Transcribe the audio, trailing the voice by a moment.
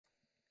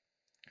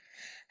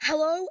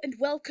Hello and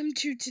welcome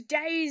to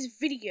today's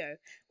video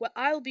where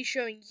I'll be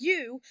showing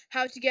you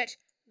how to get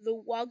the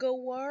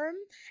Wuggawrym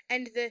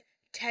and the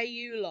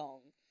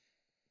Taiyuelong.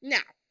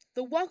 Now,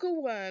 the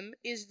Wuggawrym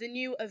is the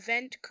new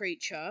event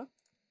creature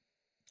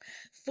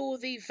for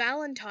the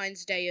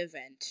Valentine's Day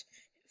event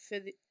for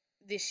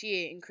this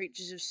year in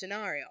Creatures of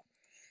Sonaria.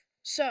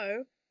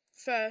 So,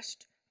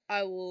 first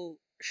I will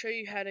show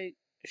you how to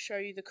show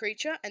you the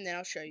creature and then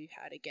I'll show you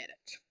how to get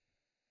it.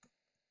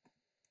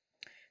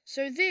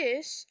 So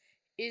this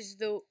is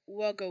the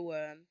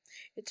Wuggawrym.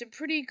 It's a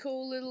pretty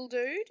cool little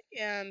dude.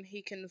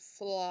 He can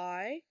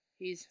fly.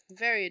 He's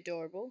very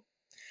adorable.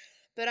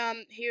 But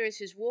here is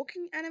his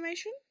walking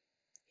animation,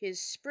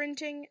 his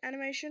sprinting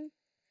animation,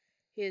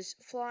 his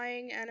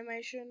flying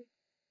animation,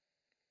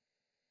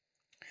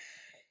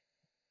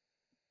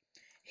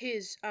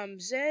 his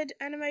Z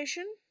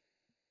animation,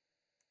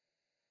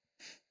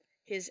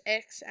 his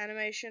X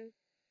animation,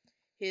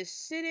 his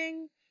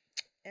sitting,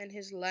 and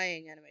his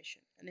laying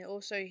animation. And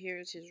also here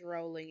is his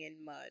rolling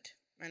in mud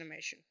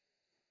animation.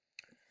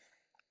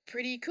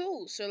 Pretty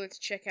cool, so let's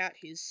check out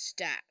his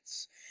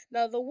stats.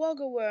 Now, the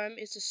Wuggawrym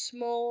is a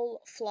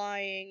small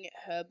flying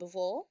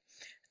herbivore,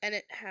 and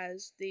it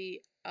has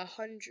the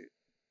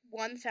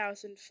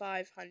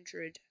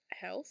 1,500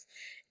 health,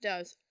 it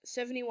does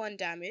 71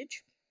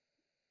 damage,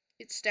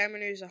 its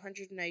stamina is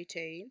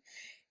 118,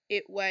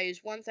 it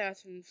weighs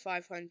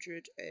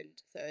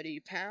 1,530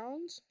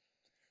 pounds,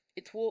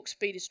 its walk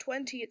speed is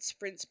 20, its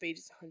sprint speed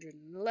is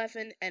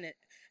 111, and its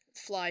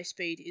fly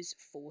speed is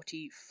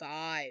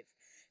 45.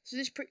 So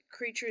this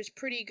creature is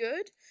pretty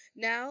good.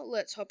 Now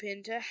let's hop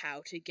into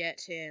how to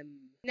get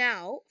him.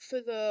 Now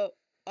for the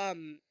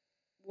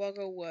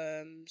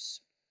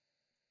Wuggawrym's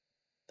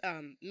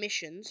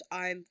missions,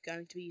 I'm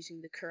going to be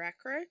using the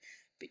Karakro,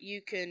 but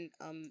you can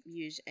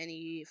use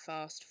any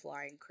fast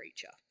flying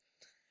creature.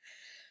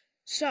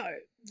 So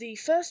the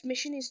first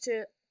mission is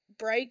to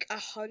break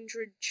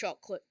 100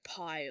 chocolate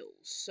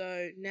piles.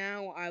 So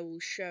now I will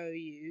show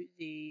you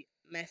the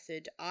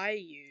method I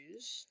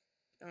use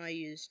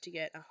to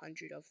get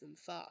 100 of them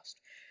fast.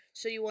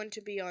 So you want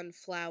to be on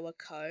Flower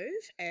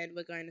Cove, and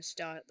we're going to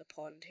start at the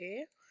pond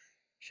here.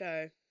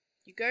 So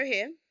you go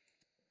here,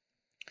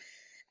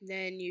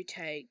 then you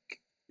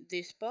take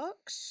this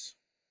box,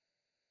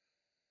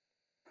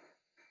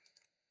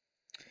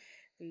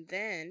 and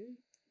then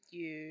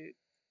you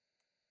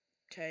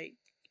take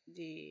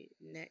the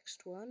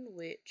next one,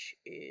 which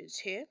is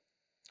here.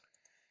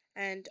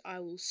 And I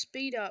will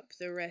speed up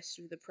the rest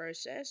of the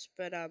process,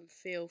 but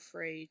feel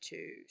free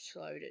to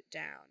slow it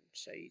down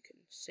so you can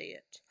see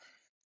it.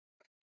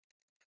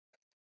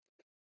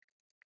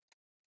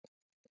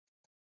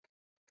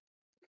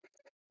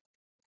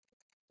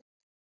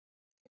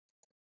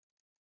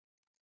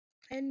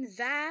 And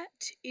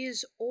that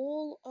is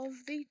all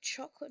of the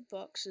chocolate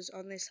boxes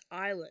on this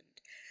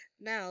island.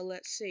 Now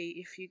let's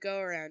see, if you go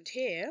around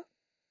here,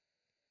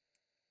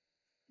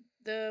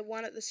 the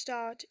one at the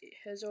start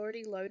has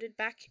already loaded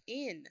back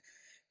in.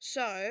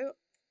 So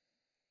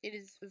it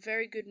is a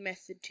very good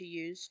method to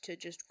use to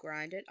just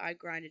grind it. I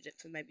grinded it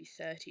for maybe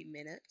 30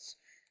 minutes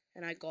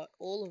and I got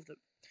all of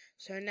them.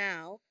 So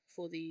now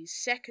for the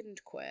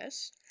second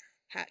quest,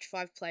 hatch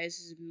 5 players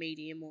as a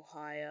medium or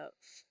higher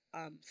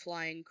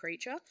flying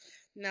creature.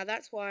 Now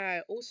that's why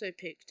I also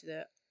picked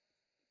the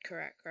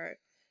Karakro,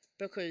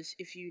 because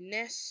if you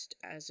nest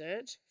as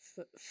it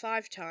for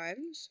 5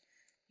 times,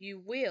 you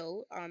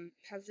will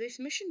have this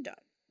mission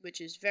done,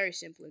 which is very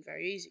simple and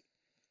very easy.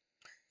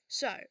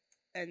 So,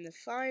 and the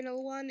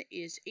final one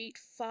is eat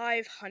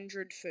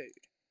 500 food.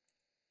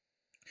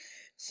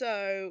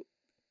 So,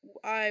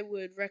 I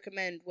would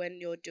recommend when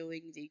you're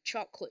doing the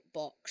chocolate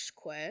box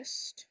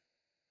quest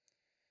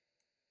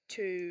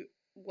to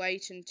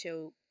wait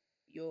until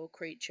your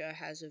creature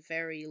has a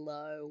very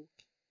low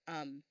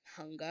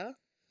hunger,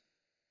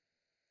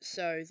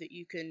 so that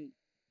you can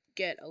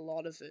get a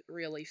lot of it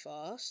really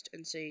fast.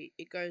 And see,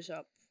 it goes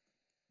up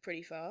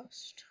pretty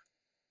fast.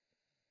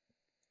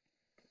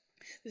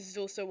 This is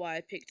also why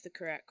I picked the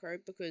Karakro,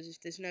 because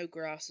if there's no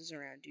grasses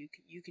around you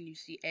can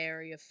use the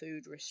area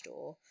food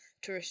restore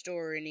to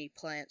restore any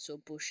plants or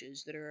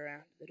bushes that are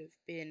around that have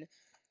been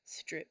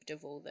stripped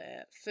of all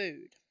their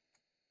food.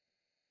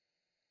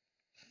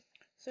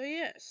 So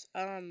yes,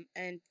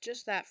 and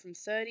just that from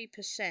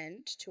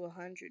 30% to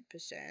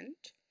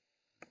 100%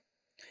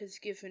 has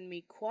given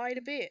me quite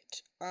a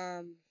bit.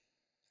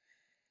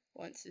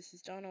 Once this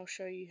is done, I'll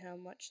show you how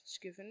much it's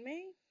given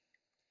me.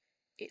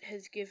 It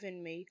has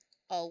given me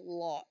a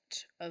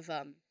lot of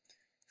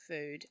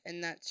food,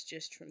 and that's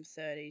just from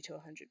 30 to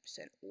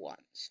 100%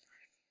 once.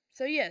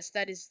 So yes,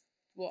 that is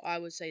what I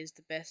would say is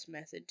the best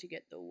method to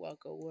get the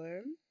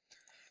Wuggawrym.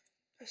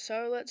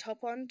 So let's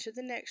hop on to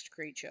the next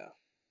creature.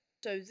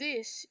 So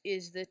this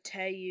is the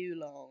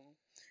Taiyuelong.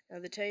 Now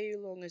the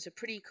Taiyuelong is a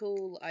pretty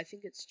cool, I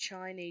think it's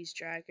Chinese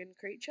dragon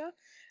creature,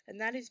 and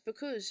that is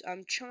because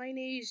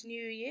Chinese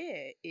New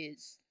Year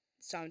is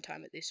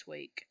sometime at this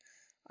week,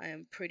 I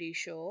am pretty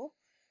sure.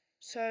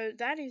 So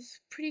that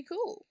is pretty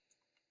cool.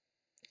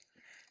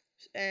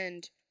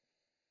 And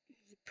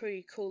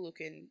pretty cool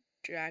looking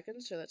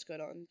dragon, so let's go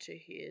on to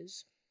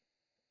his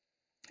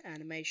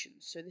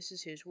animations. So this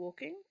is his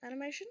walking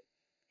animation,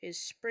 his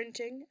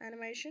sprinting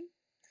animation,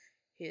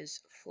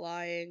 his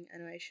flying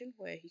animation,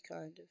 where he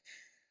kind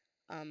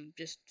of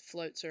just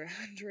floats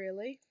around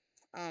really.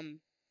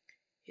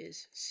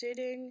 His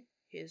sitting,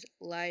 his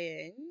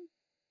laying,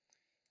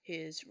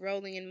 his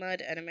rolling in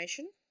mud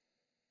animation,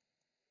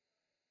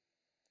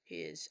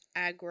 his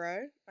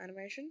aggro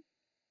animation.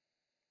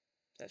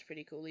 That's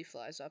pretty cool. He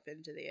flies up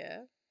into the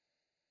air.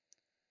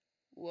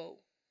 Whoa.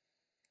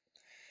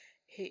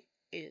 He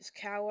is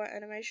cower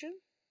animation.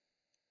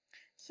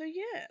 So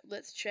yeah,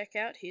 let's check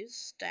out his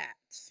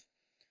stats.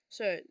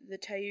 So the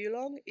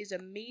Taiyuelong is a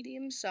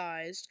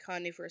medium-sized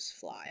carnivorous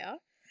flyer.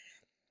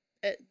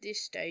 At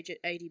this stage,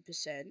 at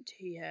 80%,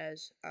 he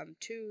has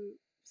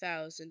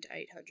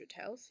 2,800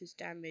 health. His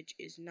damage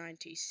is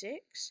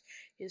 96.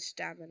 His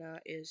stamina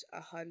is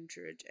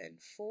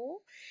 104.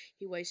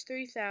 He weighs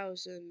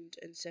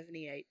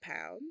 3,078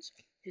 pounds.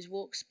 His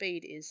walk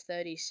speed is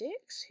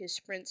 36. His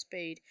sprint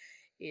speed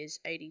is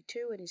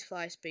 82, and his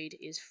fly speed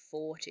is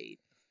 40,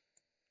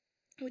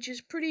 which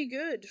is pretty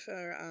good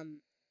for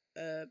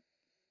a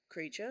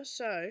creature.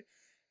 So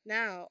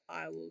now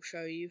I will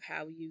show you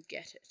how you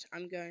get it.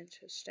 I'm going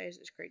to stay as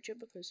this creature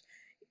because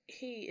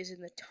he is in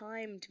the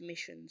timed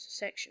missions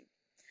section.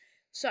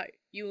 So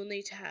you will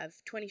need to have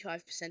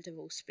 25% of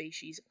all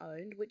species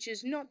owned, which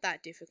is not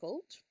that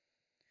difficult.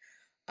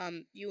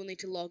 You will need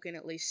to log in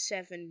at least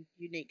 7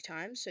 unique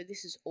times. So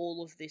this is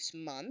all of this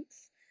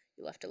month.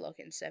 You'll have to log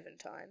in 7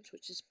 times,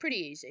 which is pretty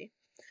easy.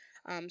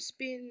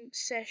 Spin,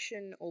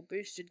 session, or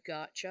boosted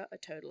gacha a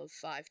total of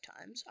 5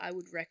 times. I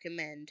would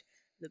recommend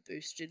the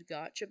boosted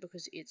gacha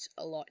because it's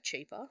a lot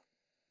cheaper.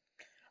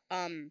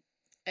 And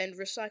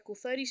recycle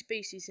 30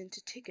 species into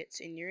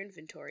tickets in your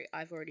inventory.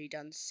 I've already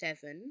done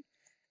 7,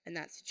 and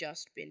that's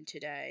just been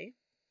today.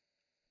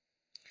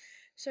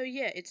 So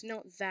yeah, it's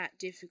not that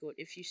difficult.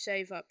 If you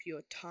save up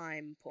your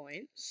time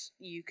points,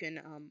 you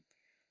can,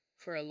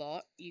 for a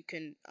lot, you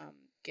can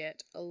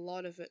get a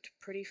lot of it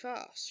pretty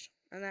fast.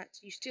 And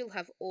that's, you still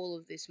have all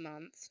of this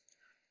month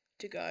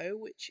to go,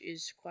 which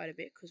is quite a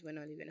bit because we're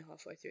not even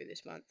halfway through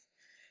this month.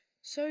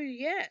 So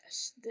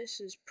yes,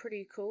 this is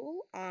pretty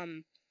cool.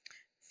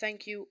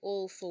 Thank you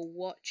all for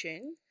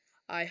watching.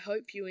 I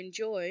hope you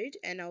enjoyed,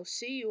 and I'll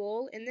see you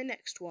all in the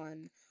next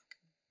one.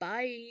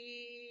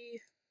 Bye!